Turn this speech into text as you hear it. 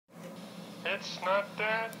it's not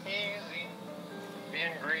that easy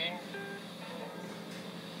being green.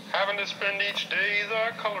 Having to spend each day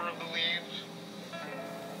the color of the leaves.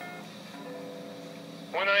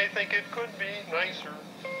 When I think it could be nicer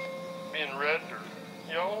being red or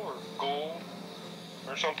yellow or gold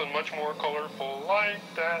or something much more colorful like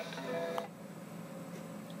that.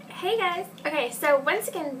 Hey guys! Okay, so once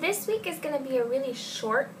again, this week is going to be a really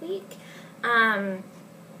short week.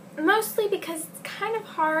 Mostly because it's kind of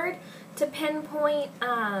hard to pinpoint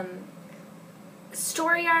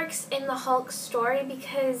story arcs in the Hulk story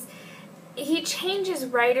because he changes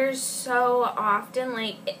writers so often.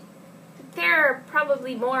 Like, there are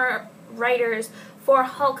probably more writers for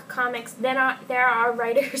Hulk comics than there are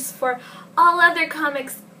writers for all other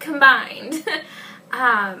comics combined.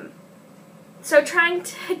 So trying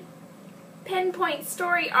to pinpoint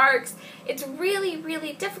story arcs, it's really,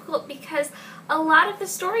 really difficult because a lot of the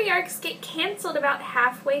story arcs get canceled about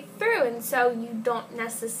halfway through, and so you don't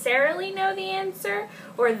necessarily know the answer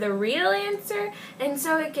or the real answer, and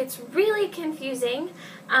so it gets really confusing.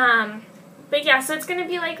 But yeah, so it's going to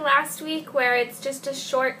be like last week where it's just a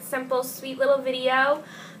short, simple, sweet little video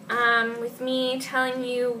with me telling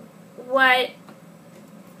you what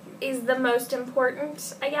is the most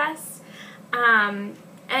important, I guess.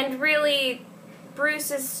 And really,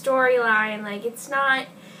 Bruce's storyline, like, it's not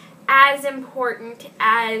as important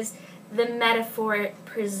as the metaphor it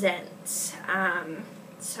presents.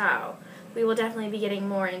 So we will definitely be getting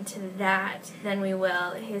more into that than we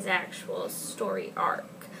will his actual story arc.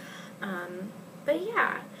 But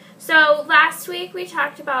yeah, so last week we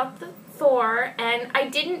talked about the Thor, and I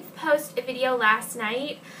didn't post a video last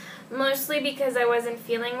night, mostly because I wasn't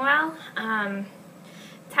feeling well.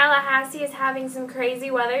 Tallahassee is having some crazy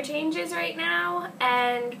weather changes right now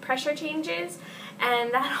and pressure changes,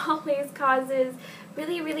 and that always causes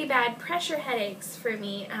really, really bad pressure headaches for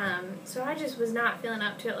me. So I just was not feeling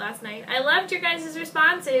up to it last night. I loved your guys'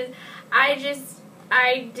 responses. I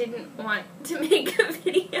didn't want to make a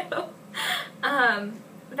video.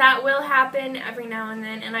 That will happen every now and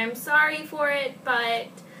then, and I'm sorry for it, but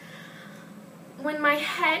when my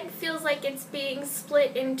head feels like it's being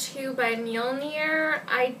split in two by Mjolnir,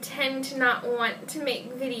 I tend to not want to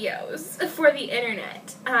make videos for the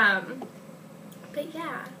internet. But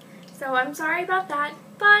yeah, so I'm sorry about that,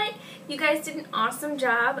 but you guys did an awesome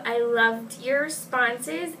job. I loved your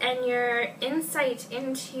responses and your insight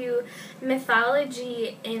into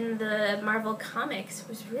mythology in the Marvel Comics. It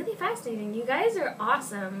was really fascinating. You guys are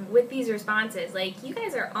awesome with these responses. Like, you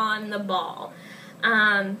guys are on the ball.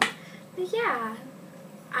 But yeah,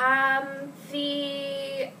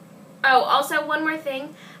 also one more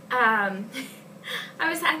thing, I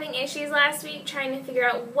was having issues last week trying to figure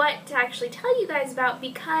out what to actually tell you guys about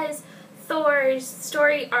because Thor's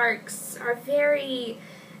story arcs are very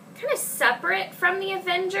kind of separate from the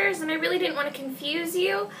Avengers, and I really didn't want to confuse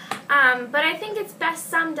you, but I think it's best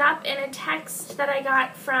summed up in a text that I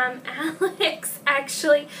got from Alex,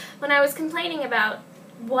 actually, when I was complaining about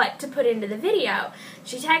what to put into the video.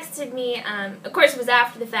 She texted me, of course it was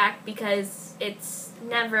after the fact because it's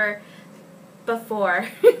never before.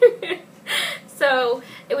 So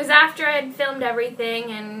it was after I had filmed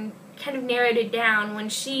everything and kind of narrowed it down when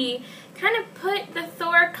she kind of put the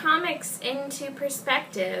Thor comics into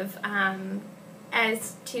perspective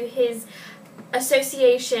as to his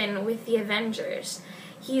association with the Avengers.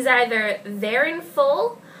 He's either there in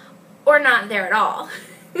full or not there at all.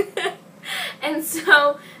 And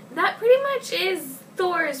so that pretty much is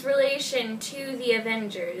Thor's relation to the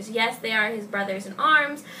Avengers. Yes, they are his brothers in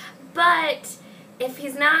arms, but if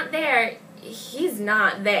he's not there, he's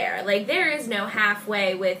not there. Like, there is no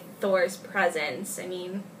halfway with Thor's presence. I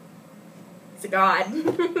mean, he's a god.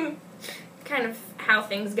 Kind of how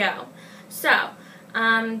things go. So,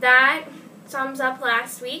 that sums up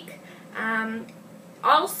last week.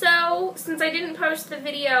 Also, since I didn't post the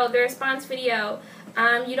video, the response video,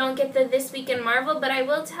 you don't get the This Week in Marvel, but I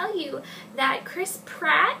will tell you that Chris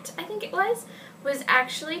Pratt, I think it was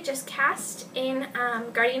actually just cast in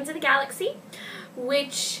Guardians of the Galaxy,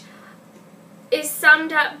 which is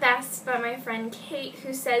summed up best by my friend Kate,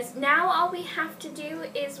 who says, now all we have to do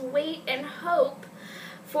is wait and hope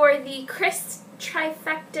for the Chris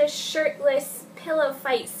trifecta shirtless pillow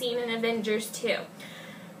fight scene in Avengers 2.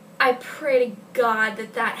 I pray to God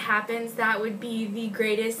that that happens. That would be the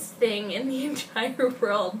greatest thing in the entire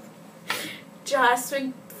world. Joss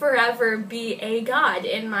would forever be a god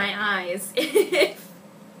in my eyes if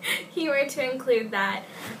he were to include that.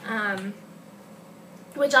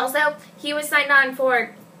 Which also, he was signed on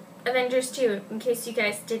for Avengers 2, in case you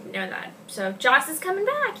guys didn't know that. So Joss is coming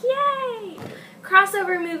back, yay!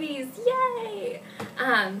 Crossover movies, yay!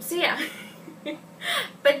 So yeah.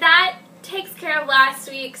 But that takes care of last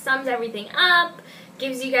week, sums everything up,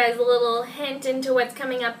 gives you guys a little hint into what's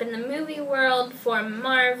coming up in the movie world for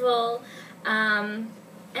Marvel. And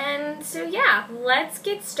so yeah, let's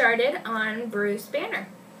get started on Bruce Banner.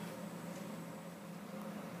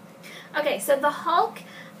 Okay, so the Hulk,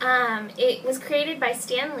 it was created by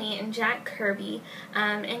Stan Lee and Jack Kirby,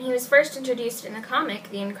 and he was first introduced in the comic,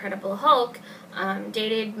 The Incredible Hulk,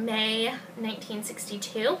 dated May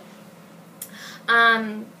 1962.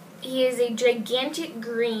 He is a gigantic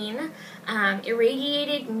green,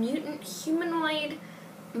 irradiated mutant humanoid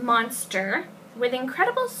monster with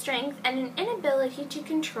incredible strength and an inability to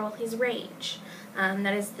control his rage.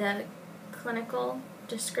 That is the clinical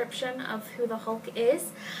description of who the Hulk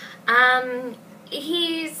is.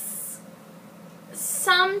 He's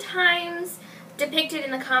sometimes depicted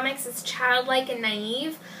in the comics as childlike and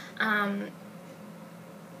naive. That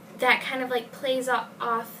kind of like plays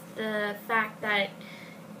off the fact that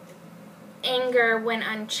anger, when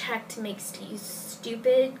unchecked, makes you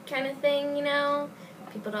stupid kind of thing, you know?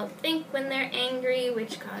 People don't think when they're angry,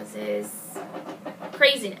 which causes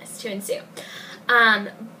craziness to ensue.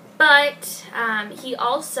 But he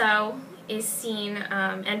also is seen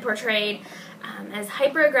and portrayed as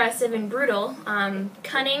hyper-aggressive and brutal,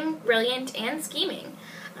 cunning, brilliant, and scheming.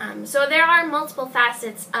 So there are multiple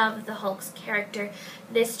facets of the Hulk's character.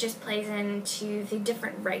 This just plays into the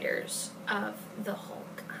different writers of the Hulk.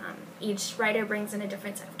 Each writer brings in a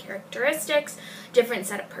different set of characteristics, different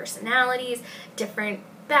set of personalities, different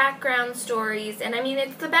background stories, and I mean,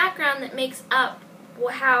 it's the background that makes up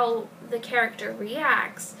how the character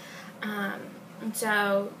reacts. And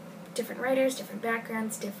so, different writers, different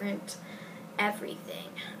backgrounds, different everything.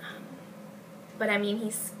 But I mean,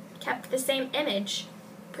 he's kept the same image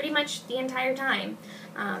pretty much the entire time,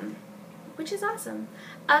 which is awesome.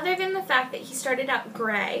 Other than the fact that he started out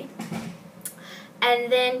gray,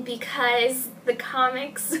 and then because the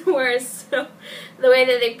comics were so, the way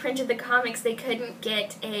that they printed the comics, they couldn't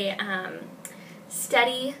get a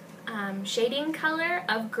steady shading color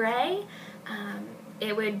of gray.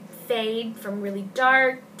 It would fade from really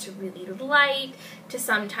dark to really light to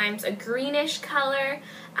sometimes a greenish color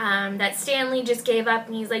that Stan Lee just gave up,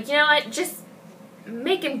 and he's like, you know what, just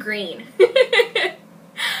make him green.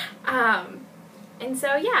 And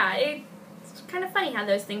so yeah, it's kind of funny how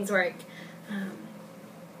those things work.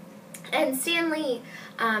 And Stan Lee,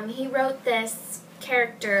 he wrote this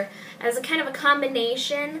character as a kind of a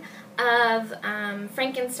combination of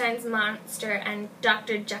Frankenstein's monster and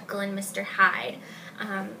Dr. Jekyll and Mr. Hyde.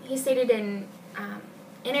 He stated in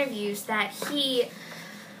interviews that he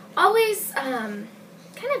always kind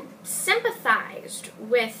of sympathized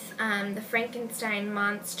with the Frankenstein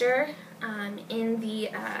monster in the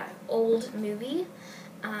old movie.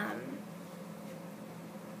 I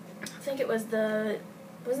think it was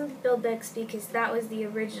wasn't Bill Bixby, because that was the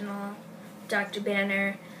original Dr.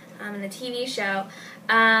 Banner in the TV show.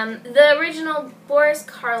 The original Boris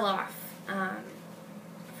Karloff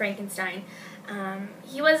Frankenstein.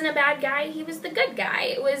 He wasn't a bad guy, he was the good guy.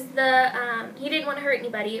 It was he didn't want to hurt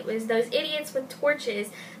anybody. It was those idiots with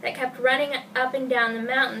torches that kept running up and down the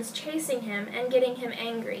mountains chasing him and getting him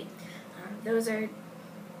angry. Those are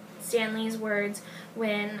Stan Lee's words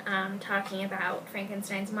when talking about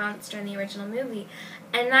Frankenstein's monster in the original movie.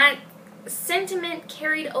 And that sentiment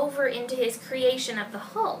carried over into his creation of the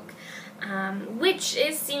Hulk, which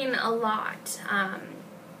is seen a lot.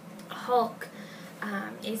 Hulk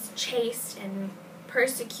is chased and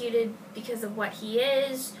persecuted because of what he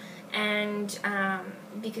is, and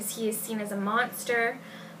because he is seen as a monster.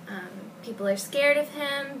 People are scared of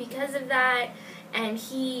him because of that, and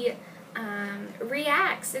he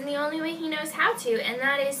reacts in the only way he knows how to, and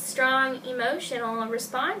that is strong emotional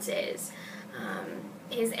responses.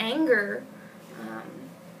 His anger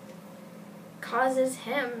causes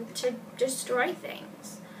him to destroy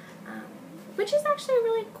things, which is actually a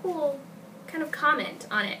really cool kind of comment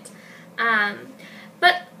on it.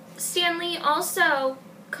 But Stan Lee also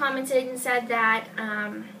commented and said that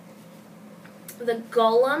the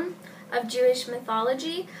golem of Jewish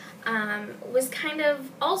mythology was kind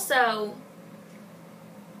of also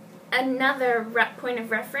another point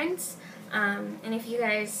of reference. And if you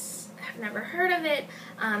guys have never heard of it,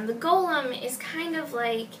 the golem is kind of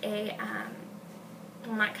like a,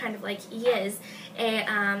 well, not kind of like, he is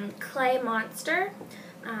a clay monster.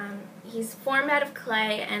 He's formed out of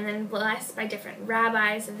clay and then blessed by different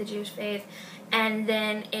rabbis of the Jewish faith, and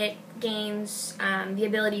then it gains the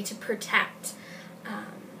ability to protect.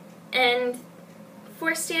 And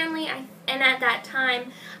for Stan Lee, and at that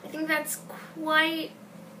time, I think that's quite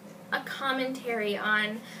a commentary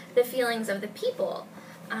on the feelings of the people.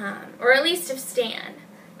 or at least of Stan,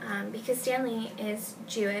 because Stan Lee is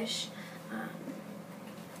Jewish.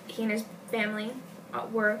 He and his family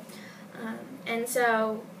were, and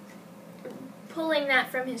so pulling that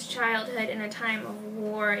from his childhood in a time of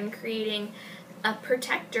war and creating a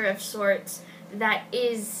protector of sorts that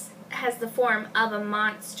has the form of a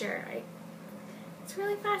monster, it's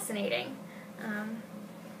really fascinating.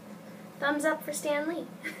 Thumbs up for Stan Lee.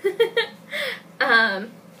 Of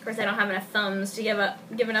course, I don't have enough thumbs to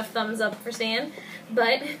give enough thumbs up for Stan,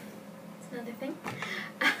 but it's another thing.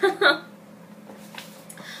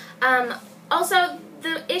 Also,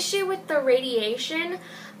 the issue with the radiation,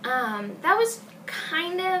 that was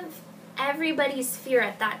kind of everybody's fear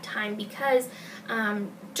at that time, because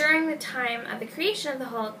during the time of the creation of the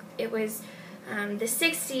Hulk, it was the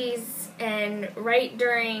 60s, and right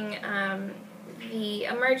during the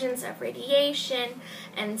emergence of radiation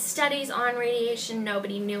and studies on radiation,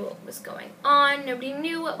 nobody knew what was going on, nobody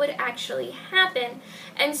knew what would actually happen,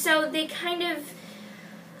 and so they kind of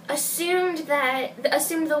assumed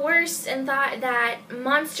the worst and thought that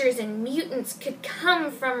monsters and mutants could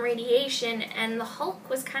come from radiation, and the Hulk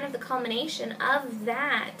was kind of the culmination of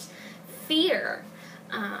that fear.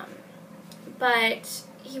 But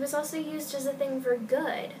he was also used as a thing for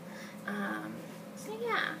good. So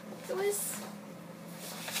yeah, it was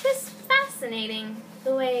fascinating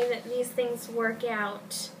the way that these things work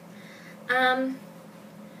out. But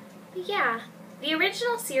yeah, the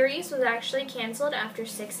original series was actually canceled after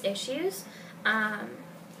 6 issues,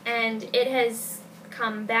 and it has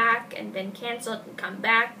come back and been canceled and come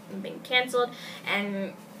back and been canceled,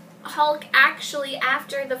 and Hulk actually,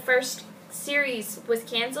 after the first series was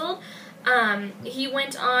canceled, he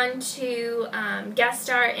went on to guest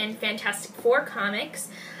star in Fantastic Four comics,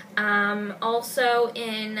 also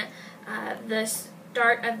in the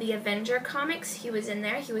start of the Avenger comics. He was in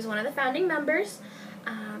there. He was one of the founding members.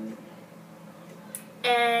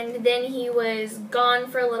 And then he was gone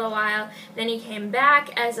for a little while. Then he came back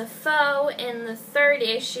as a foe in the 3rd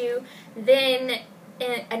issue, then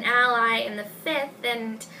an ally in the 5th,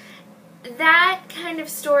 and that kind of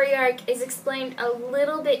story arc is explained a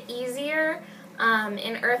little bit easier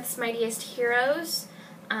in Earth's Mightiest Heroes,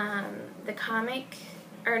 the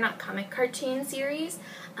cartoon series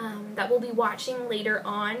that we'll be watching later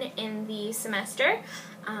on in the semester.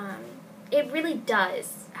 It really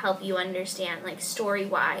does help you understand, like,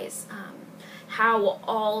 story-wise, how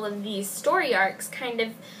all of these story arcs kind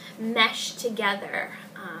of mesh together,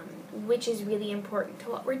 which is really important to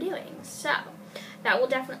what we're doing. So that will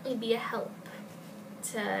definitely be a help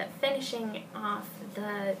to finishing off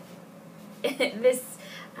this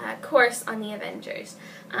course on the Avengers.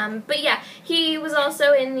 But yeah, he was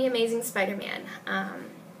also in The Amazing Spider-Man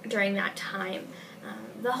during that time.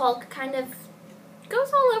 The Hulk kind of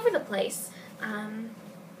goes all over the place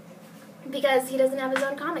because he doesn't have his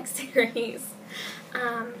own comic series.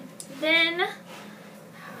 Then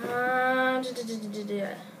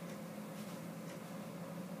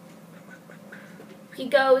he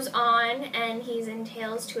goes on and he's in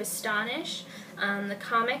Tales to Astonish, the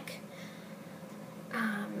comic,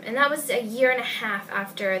 and that was a 1.5 years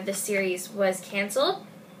after the series was canceled.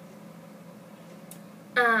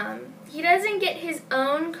 He doesn't get his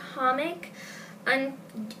own comic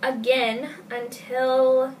again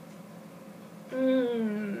until,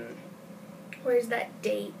 where's that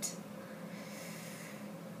date?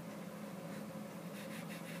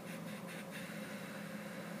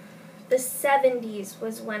 The 70s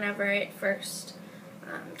was whenever it first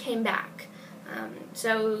came back.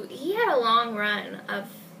 So he had a long run of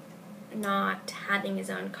not having his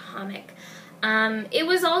own comic. It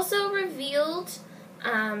was also revealed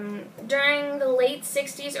during the late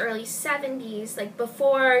 60s, early 70s, like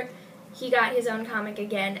before he got his own comic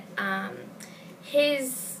again,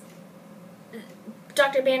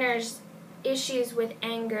 Dr. Banner's issues with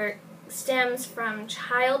anger stems from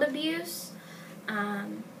child abuse,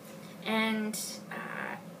 and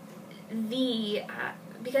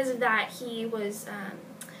because of that, he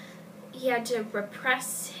had to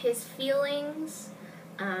repress his feelings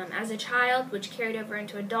as a child, which carried over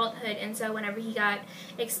into adulthood. And so whenever he got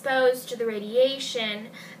exposed to the radiation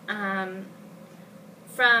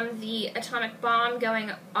from the atomic bomb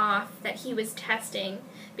going off that he was testing,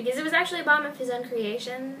 because it was actually a bomb of his own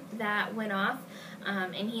creation that went off,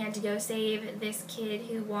 and he had to go save this kid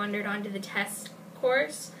who wandered onto the test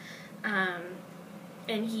course,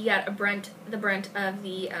 and he got the brunt of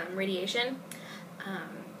the radiation.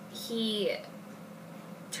 He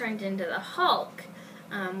turned into the Hulk,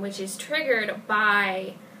 which is triggered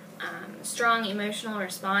by strong emotional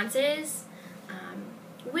responses,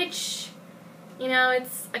 which You know,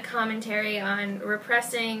 it's a commentary on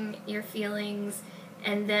repressing your feelings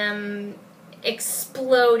and them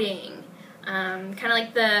exploding. Kind of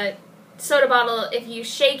like the soda bottle, if you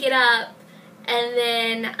shake it up and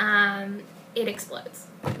then it explodes.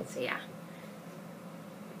 So yeah,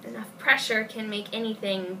 enough pressure can make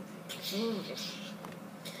anything.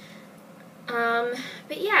 But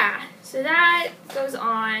yeah, so that goes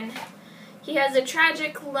on. He has a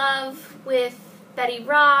tragic love with Betty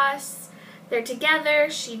Ross. They're together,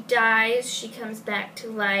 she dies, she comes back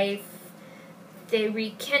to life, they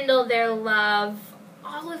rekindle their love,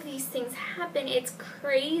 all of these things happen, it's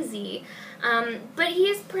crazy. But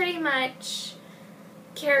he's pretty much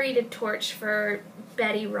carried a torch for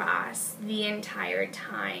Betty Ross the entire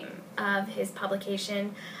time of his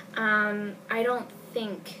publication. I don't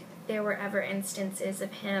think there were ever instances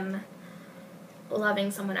of him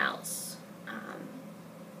loving someone else.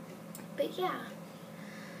 But yeah.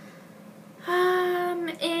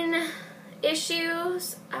 In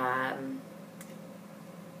issues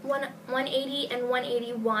 180 and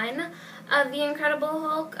 181 of The Incredible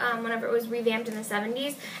Hulk, whenever it was revamped in the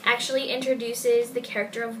 70s, actually introduces the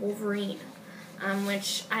character of Wolverine,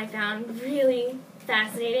 which I found really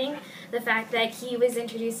fascinating. The fact that he was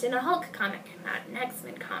introduced in a Hulk comic, not an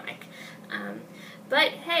X-Men comic. But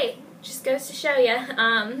hey, just goes to show you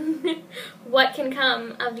what can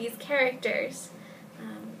come of these characters.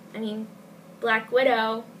 I mean, Black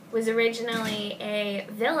Widow was originally a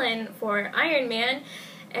villain for Iron Man,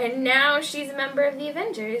 and now she's a member of the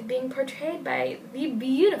Avengers, being portrayed by the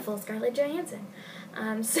beautiful Scarlett Johansson.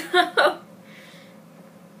 So,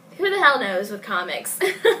 who the hell knows with comics?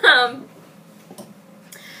 But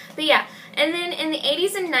yeah, and then in the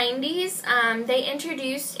 80s and 90s, they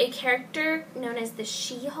introduced a character known as the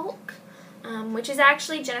She-Hulk, which is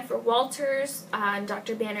actually Jennifer Walters,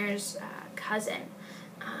 Dr. Banner's cousin.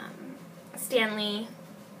 Stan Lee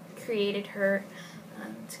created her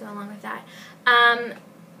to go along with that.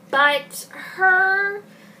 But her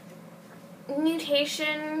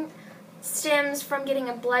mutation stems from getting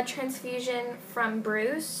a blood transfusion from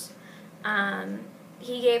Bruce.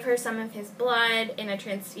 He gave her some of his blood in a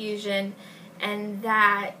transfusion, and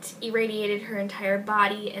that irradiated her entire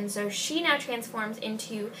body, and so she now transforms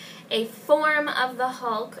into a form of the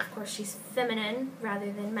Hulk. Of course, she's feminine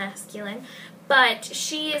rather than masculine, but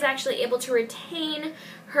she is actually able to retain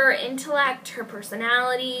her intellect, her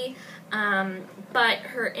personality, but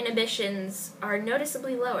her inhibitions are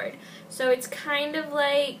noticeably lowered. So it's kind of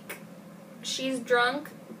like she's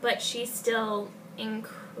drunk, but she's still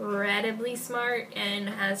incredibly smart and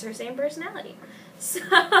has her same personality.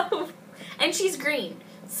 So, and she's green.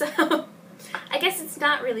 So, I guess it's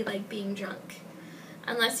not really like being drunk.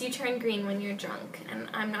 Unless you turn green when you're drunk, and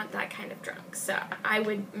I'm not that kind of drunk, so I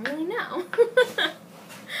would really know.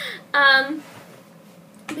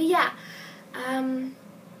 But yeah,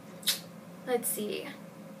 let's see.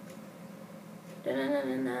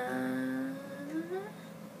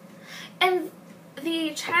 And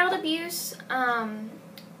the child abuse,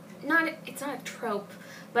 it's not a trope,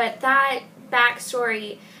 but that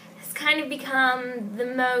backstory has kind of become the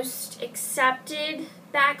most accepted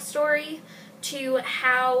backstory to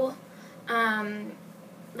how,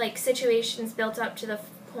 like, situations built up to the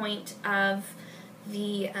point of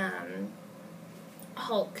the,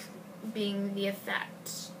 Hulk being the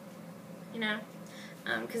effect, you know?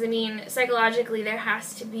 Because, I mean, psychologically there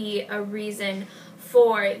has to be a reason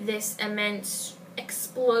for this immense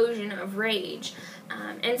explosion of rage.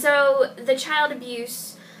 And so the child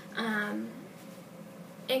abuse,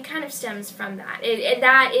 it kind of stems from that.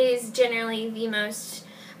 That is generally the most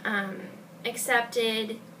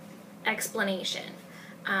accepted explanation.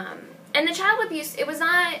 And the child abuse, it was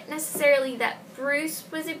not necessarily that Bruce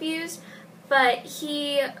was abused, but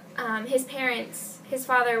his parents, his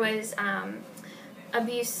father was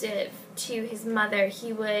abusive to his mother.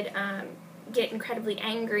 He would get incredibly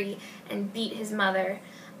angry and beat his mother.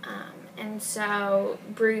 And so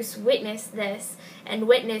Bruce witnessed this and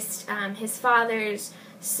witnessed his father's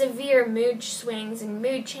severe mood swings and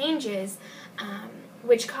mood changes,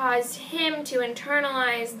 which caused him to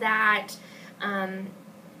internalize that, and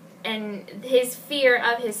his fear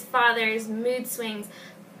of his father's mood swings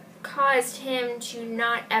caused him to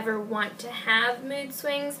not ever want to have mood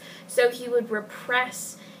swings, so he would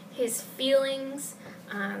repress his feelings,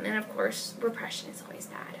 and of course repression is always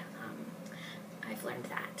bad. I've learned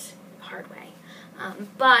that the hard way.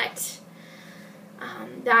 But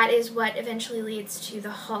that is what eventually leads to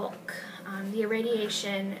the Hulk. The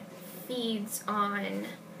irradiation feeds on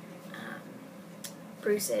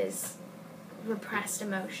Bruce's repressed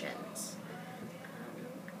emotions.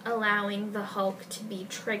 allowing the Hulk to be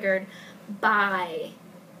triggered by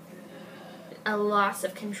a loss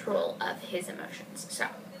of control of his emotions. So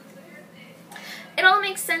it all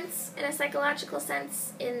makes sense in a psychological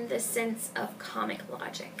sense, in the sense of comic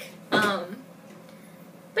logic. But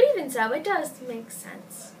even so, it does make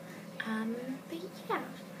sense. But yeah.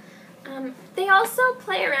 They also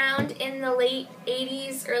play around in the late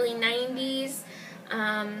 80s, early 90s,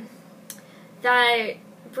 that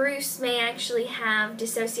Bruce may actually have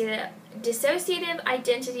dissociative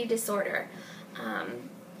identity disorder,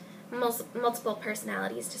 multiple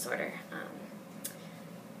personalities disorder.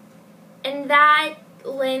 And that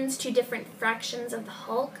lends to different fractions of the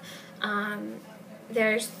Hulk.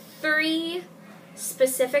 There's 3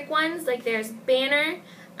 specific ones, like there's Banner,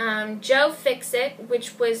 Joe Fixit,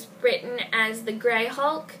 which was written as the Grey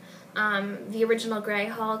Hulk. The original Grey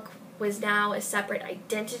Hulk was now a separate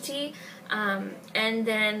identity, and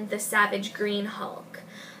then the Savage Green Hulk.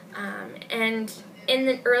 And in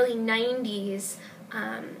the early 90s,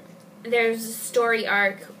 there's a story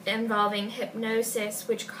arc involving hypnosis,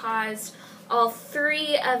 which caused all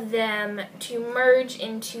 3 of them to merge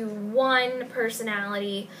into one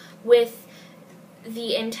personality with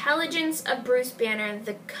the intelligence of Bruce Banner,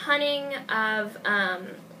 the cunning of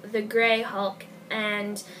the Grey Hulk,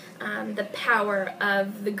 and the power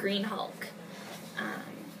of the Green Hulk.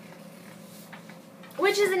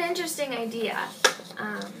 Which is an interesting idea.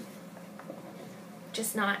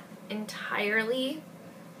 Just not entirely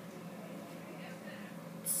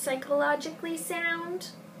psychologically sound,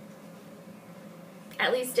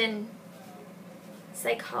 at least in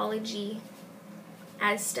psychology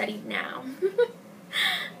as studied now.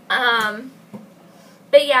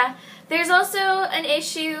 But yeah, there's also an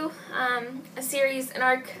issue, a series, an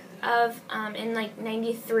arc of, in like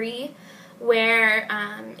 93, where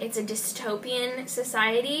it's a dystopian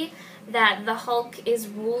society that the Hulk is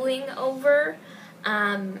ruling over,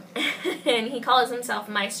 and he calls himself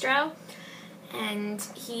Maestro. And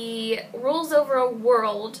he rules over a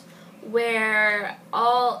world where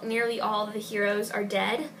nearly all of the heroes are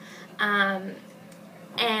dead,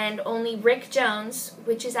 and only Rick Jones,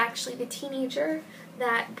 which is actually the teenager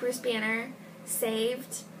that Bruce Banner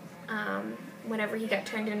saved whenever he got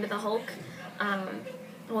turned into the Hulk,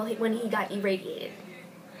 when he got irradiated,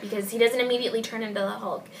 because he doesn't immediately turn into the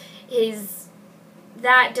Hulk.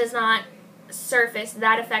 That does not surface,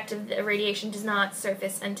 that effect of the irradiation does not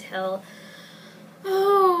surface until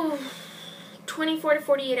 24 to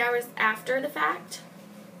 48 hours after the fact.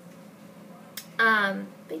 But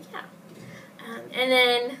yeah. And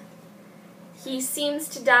then he seems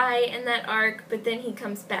to die in that arc, but then he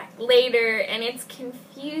comes back later, and it's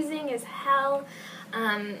confusing as hell.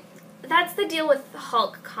 That's the deal with the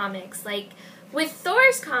Hulk comics. Like, with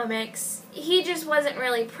Thor's comics, he just wasn't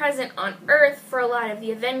really present on Earth for a lot of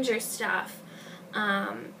the Avengers stuff.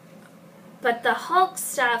 But the Hulk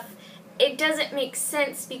stuff, it doesn't make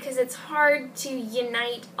sense because it's hard to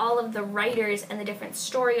unite all of the writers and the different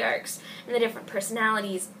story arcs and the different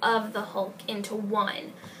personalities of the Hulk into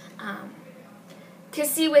one. To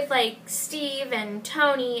see with like Steve and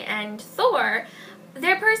Tony and Thor,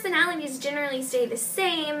 their personalities generally stay the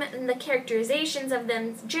same, and the characterizations of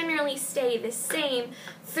them generally stay the same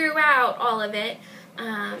throughout all of it,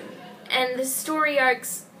 and the story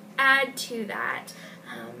arcs add to that.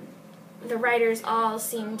 The writers all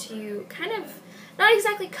seem to kind of not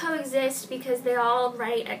exactly coexist because they all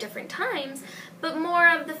write at different times, but more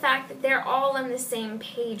of the fact that they're all on the same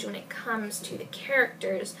page when it comes to the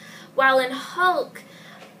characters. While in Hulk,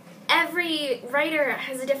 every writer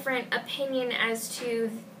has a different opinion as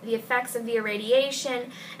to the effects of the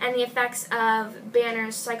irradiation and the effects of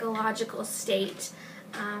Banner's psychological state,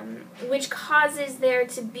 which causes there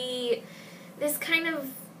to be this kind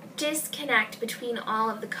of disconnect between all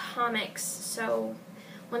of the comics. So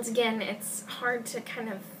once again, it's hard to kind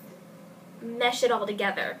of mesh it all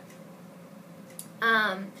together,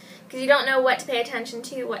 because you don't know what to pay attention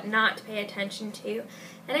to, what not to pay attention to,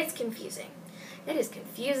 and it's confusing. It is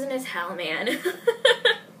confusing as hell, man.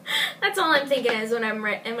 That's all I'm thinking is when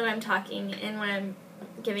I'm talking and when I'm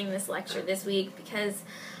giving this lecture this week, because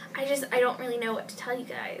I don't really know what to tell you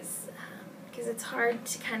guys, because it's hard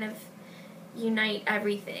to kind of unite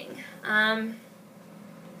everything.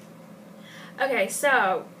 Okay,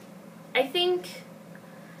 so I think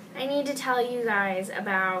I need to tell you guys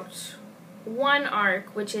about one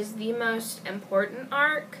arc, which is the most important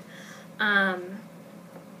arc,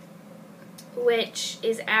 which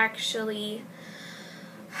is actually,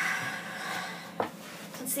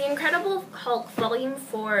 it's the Incredible Hulk Volume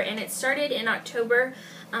 4, and it started in October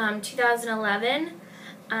 2011.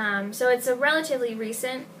 So it's a relatively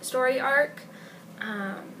recent story arc.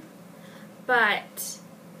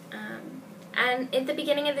 And at the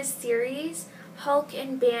beginning of this series, Hulk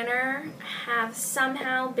and Banner have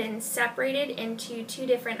somehow been separated into two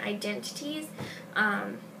different identities.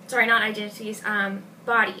 Sorry, not identities,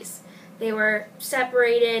 bodies. They were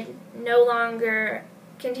separated, no longer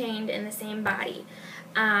contained in the same body.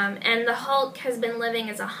 And the Hulk has been living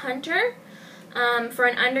as a hunter for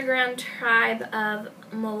an underground tribe of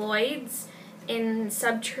Moloids in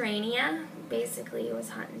Subterranea. Basically, he was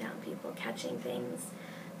hunting down people, catching things.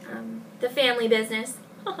 The family business.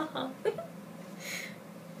 God,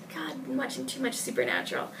 I'm watching too much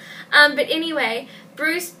Supernatural. But anyway,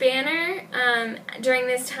 Bruce Banner, during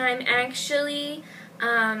this time, actually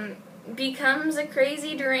becomes a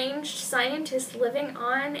crazy, deranged scientist living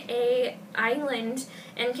on a island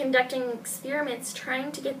and conducting experiments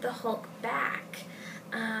trying to get the Hulk back.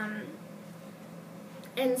 And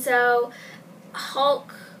so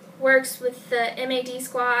Hulk works with the MAD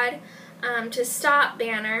squad to stop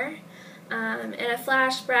Banner, and a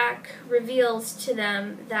flashback reveals to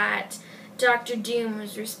them that Dr. Doom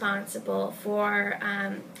was responsible for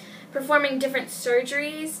performing different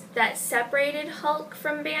surgeries that separated Hulk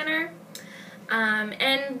from Banner.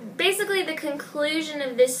 And basically the conclusion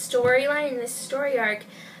of this storyline, this story arc,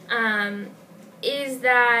 is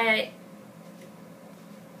that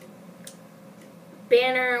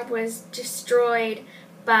Banner was destroyed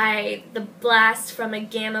by the blast from a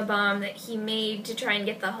gamma bomb that he made to try and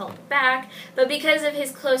get the Hulk back, but because of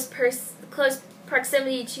his close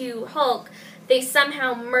proximity to Hulk, they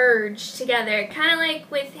somehow merged together, kind of like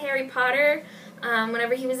with Harry Potter,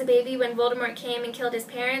 whenever he was a baby, when Voldemort came and killed his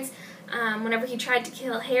parents, whenever he tried to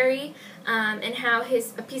kill Harry, and how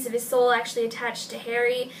a piece of his soul actually attached to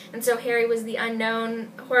Harry, and so Harry was the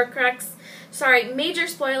unknown Horcrux. Sorry, major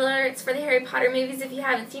spoiler, it's for the Harry Potter movies if you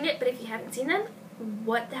haven't seen it, but if you haven't seen them,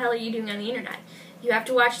 what the hell are you doing on the internet? You have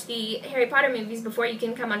to watch the Harry Potter movies before you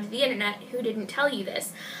can come onto the internet. Who didn't tell you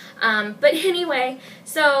this? But anyway,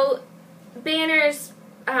 so Banner's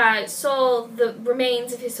soul, the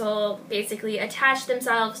remains of his soul, basically attached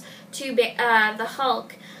themselves to the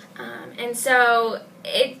Hulk. And so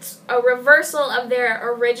it's a reversal of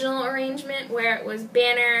their original arrangement where it was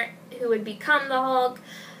Banner who would become the Hulk,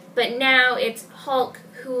 but now it's Hulk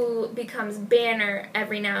who becomes Banner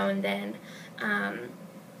every now and then.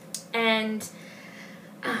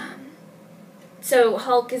 So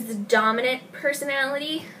Hulk is the dominant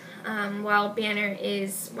personality, while Banner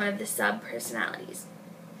is one of the sub-personalities.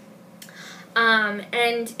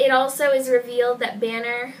 And it also is revealed that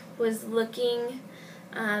Banner was looking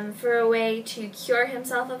for a way to cure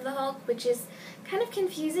himself of the Hulk, which is kind of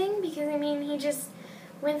confusing because, I mean, he just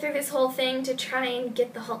went through this whole thing to try and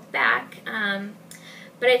get the Hulk back.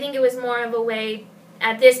 But I think it was more of a way,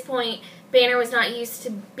 at this point, Banner was not used to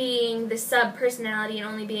being the sub-personality and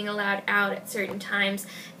only being allowed out at certain times,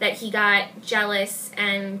 that he got jealous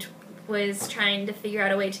and was trying to figure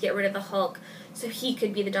out a way to get rid of the Hulk so he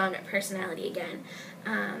could be the dominant personality again.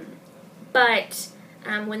 But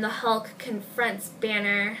when the Hulk confronts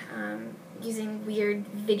Banner using weird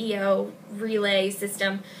video relay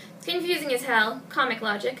system, it's confusing as hell, comic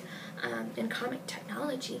logic, and comic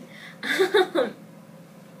technology.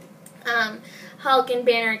 Hulk and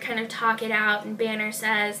Banner kind of talk it out, and Banner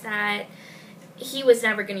says that he was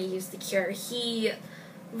never going to use the cure. He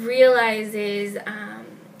realizes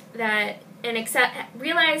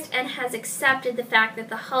realized and has accepted the fact that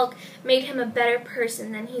the Hulk made him a better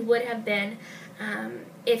person than he would have been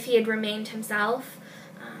if he had remained himself.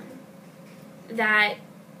 That,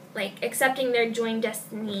 like, accepting their joined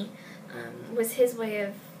destiny was his way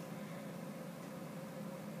of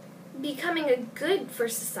becoming a good for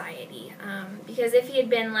society, because if he had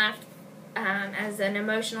been left as an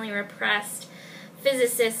emotionally repressed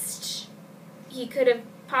physicist, he could have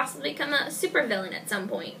possibly become a supervillain at some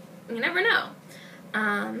point. You never know.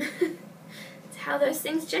 It's how those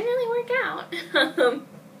things generally work out.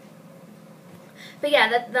 But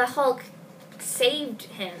yeah, the Hulk saved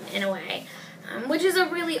him in a way, which is a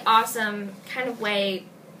really awesome kind of way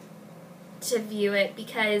to view it,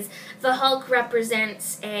 because the Hulk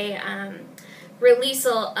represents a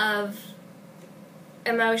releasal of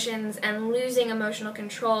emotions and losing emotional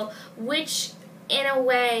control, which in a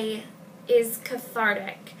way is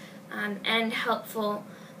cathartic and helpful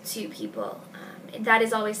to people. That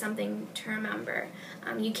is always something to remember.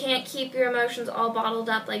 You can't keep your emotions all bottled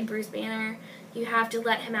up like Bruce Banner. You have to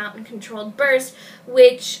let him out in controlled bursts,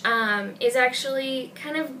 which is actually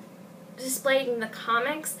kind of displayed in the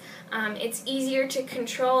comics. It's easier to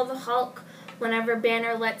control the Hulk whenever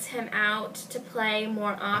Banner lets him out to play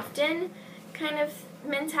more often, kind of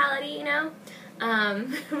mentality, you know?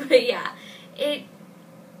 But yeah,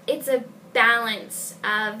 it's a balance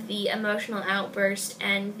of the emotional outburst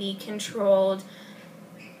and the controlled,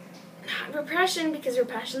 not repression, because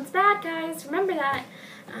repression's bad, guys, remember that.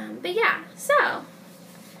 But yeah, so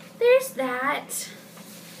there's that.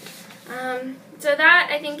 So that,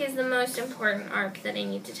 I think, is the most important arc that I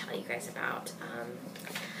need to tell you guys about.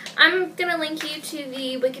 I'm going to link you to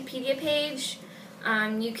the Wikipedia page.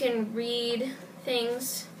 You can read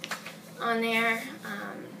things on there.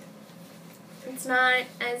 It's not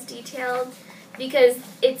as detailed because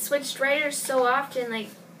it switched writers so often, like,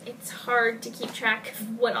 it's hard to keep track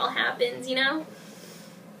of what all happens, you know?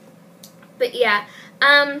 But yeah.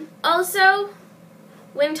 Also,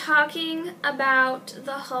 when talking about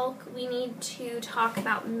the Hulk, we need to talk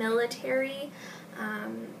about military.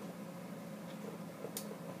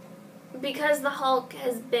 Because the Hulk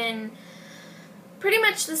has been pretty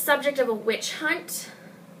much the subject of a witch hunt,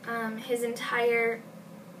 his entire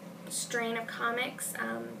strain of comics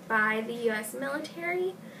by the U.S.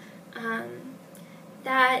 military.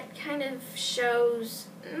 That kind of shows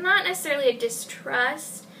not necessarily a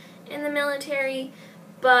distrust in the military,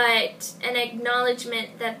 but an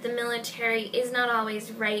acknowledgement that the military is not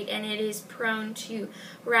always right and it is prone to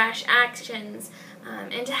rash actions.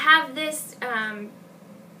 And to have this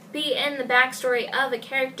be in the backstory of a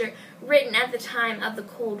character written at the time of the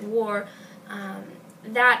Cold War,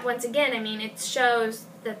 that, once again, I mean, it shows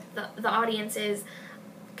that the audience's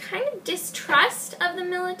kind of distrust of the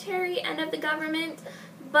military and of the government,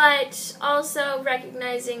 but also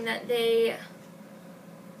recognizing that they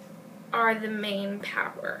are the main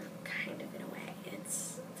power, kind of, in a way.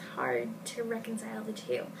 It's hard to reconcile the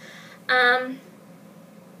two.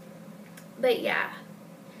 But yeah,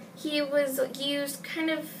 he was used kind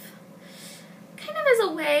of as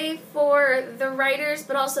a way for the writers,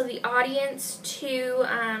 but also the audience, to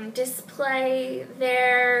display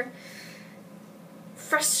their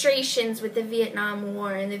frustrations with the Vietnam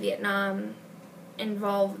War and the Vietnam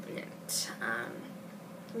involvement,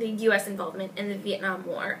 the U.S. involvement in the Vietnam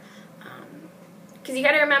War. Because you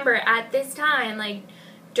got to remember, at this time, like,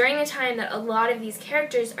 during the time that a lot of these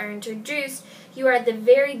characters are introduced, you are at the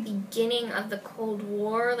very beginning of the Cold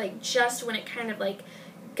War, like, just when it kind of, like,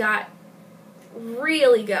 got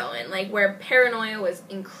really going, like, where paranoia was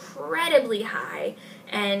incredibly high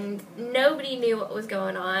and nobody knew what was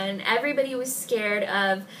going on. Everybody was scared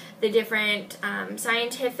of the different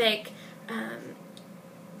scientific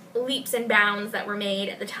leaps and bounds that were made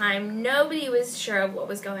at the time. Nobody was sure of what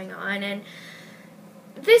was going on, and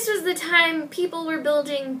this was the time people were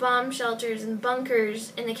building bomb shelters and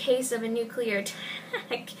bunkers in the case of a nuclear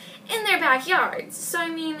attack in their backyards. So, I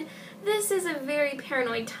mean, this is a very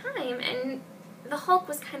paranoid time, and the Hulk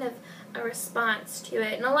was kind of a response to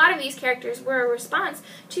it. And a lot of these characters were a response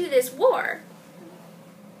to this war.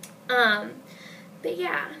 But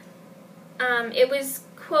yeah, it was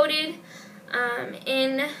quoted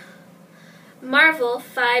in Marvel,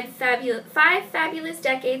 Five Fabulous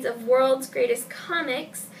Decades of World's Greatest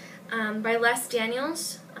Comics by Les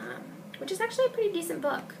Daniels, which is actually a pretty decent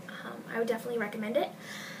book. I would definitely recommend it.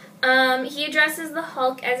 He addresses the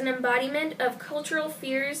Hulk as an embodiment of cultural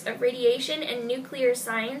fears of radiation and nuclear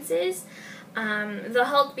sciences. The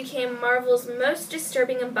Hulk became Marvel's most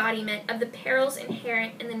disturbing embodiment of the perils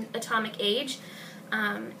inherent in the atomic age.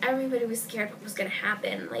 Everybody was scared what was going to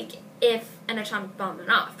happen, like, if an atomic bomb went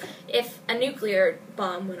off, if a nuclear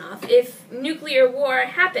bomb went off, if nuclear war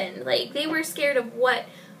happened. Like, they were scared of what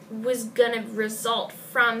was going to result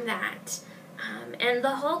from that. And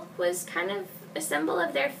the Hulk was kind of a symbol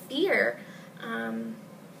of their fear,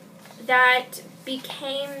 that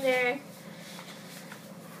became their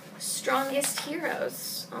strongest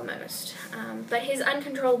heroes, almost. But his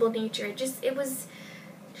uncontrollable nature, it was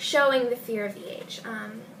showing the fear of the age.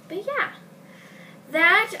 But yeah,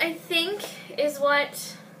 that, I think, is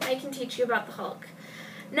what I can teach you about the Hulk.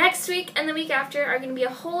 Next week and the week after are going to be a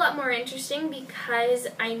whole lot more interesting, because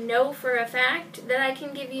I know for a fact that I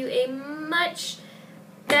can give you a much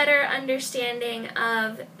better understanding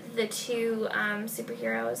of the two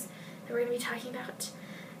superheroes that we're going to be talking about,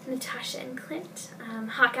 Natasha and Clint,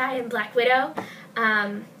 Hawkeye and Black Widow.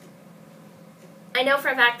 I know for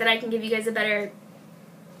a fact that I can give you guys a better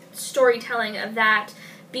storytelling of that,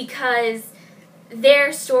 because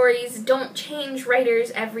their stories don't change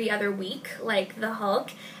writers every other week like the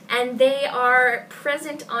Hulk, and they are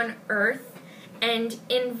present on Earth and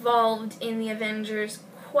involved in the Avengers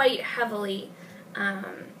quite heavily,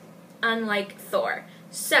 unlike Thor.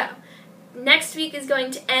 So, next week is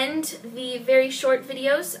going to end the very short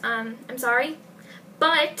videos. I'm sorry,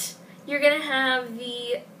 but you're going to have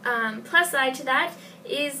the plus side to that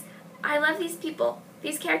is I love these people.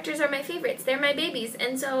 these characters are my favorites. They're my babies,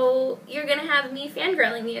 and so you're going to have me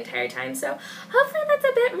fangirling the entire time. So hopefully that's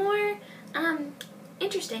a bit more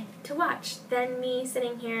interesting to watch than me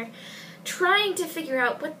sitting here trying to figure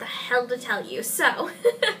out what the hell to tell you. So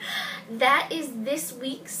that is this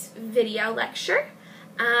week's video lecture.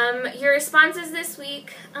 Your responses this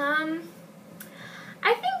week, I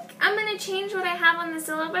think I'm going to change what I have on the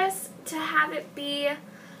syllabus to have it be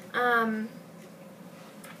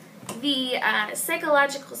the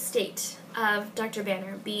psychological state of Dr.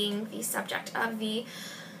 Banner being the subject of the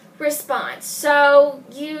response. So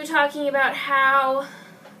you talking about how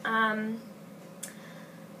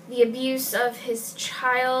the abuse of his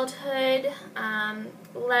childhood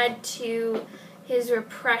led to his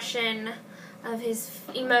repression of his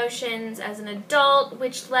emotions as an adult,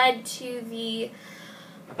 which led to the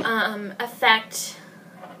effect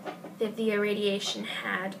that the irradiation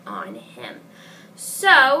had on him.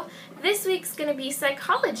 So this week's going to be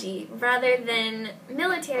psychology rather than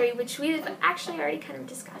military, which we've actually already kind of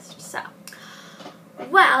discussed. So,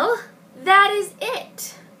 well, that is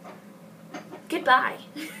it. Goodbye.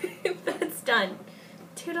 That's done.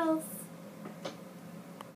 Toodles.